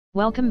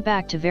Welcome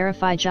back to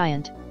Verify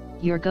Giant,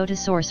 your go-to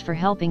source for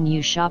helping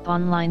you shop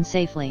online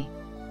safely.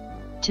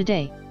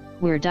 Today,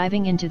 we're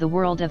diving into the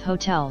world of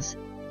hotels,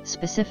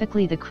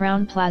 specifically the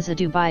Crowne Plaza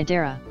Dubai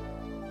Deira.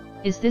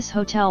 Is this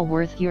hotel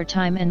worth your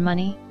time and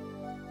money?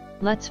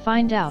 Let's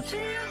find out.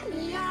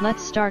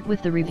 Let's start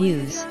with the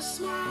reviews.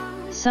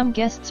 Some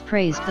guests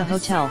praised the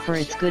hotel for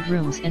its good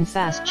rooms and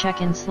fast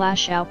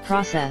check-in/out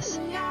process,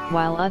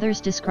 while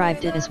others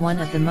described it as one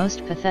of the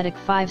most pathetic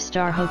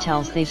 5-star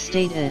hotels they've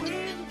stayed at,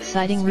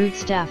 citing rude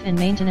staff and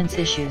maintenance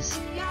issues.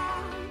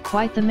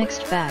 Quite the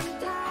mixed bag,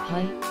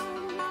 hey?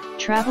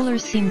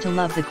 Travelers seem to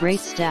love the great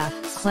staff,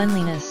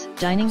 cleanliness,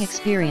 dining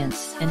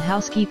experience, and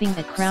housekeeping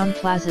at Crowne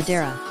Plaza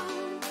Deira.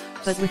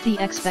 But with the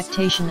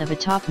expectation of a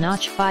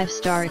top-notch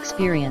 5-star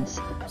experience,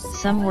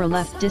 some were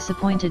left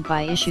disappointed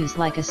by issues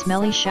like a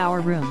smelly shower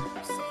room.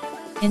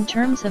 In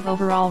terms of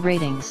overall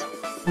ratings,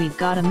 we've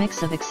got a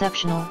mix of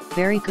exceptional,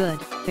 very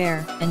good,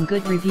 fair, and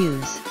good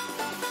reviews.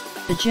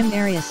 The gym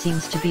area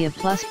seems to be a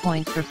plus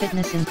point for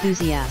fitness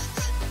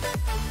enthusiasts.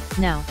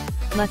 Now,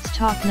 let's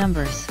talk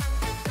numbers.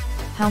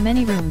 How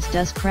many rooms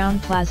does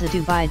Crowne Plaza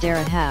Dubai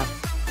Deira have?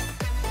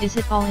 Is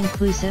it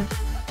all-inclusive?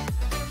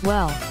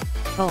 Well,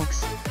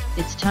 folks,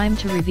 it's time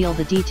to reveal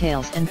the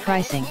details and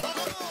pricing.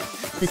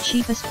 The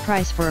cheapest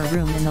price for a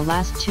room in the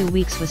last 2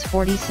 weeks was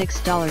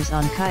 $46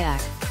 on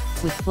Kayak,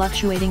 with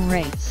fluctuating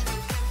rates.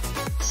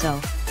 So,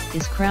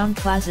 is Crowne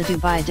Plaza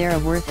Dubai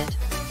Deira worth it?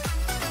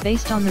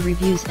 Based on the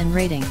reviews and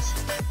ratings,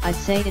 I'd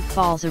say it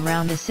falls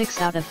around a 6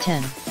 out of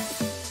 10.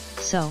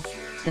 So,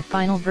 the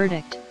final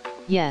verdict: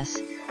 yes,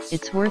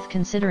 it's worth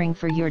considering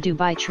for your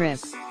Dubai trip.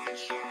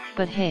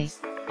 But hey,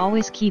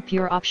 always keep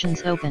your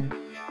options open.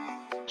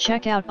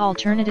 Check out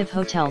alternative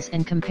hotels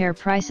and compare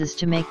prices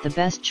to make the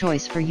best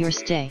choice for your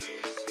stay.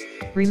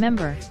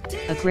 Remember,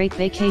 a great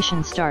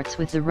vacation starts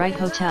with the right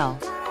hotel.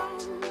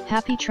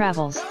 Happy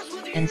travels,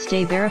 and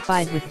stay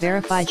verified with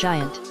Verify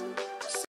Giant.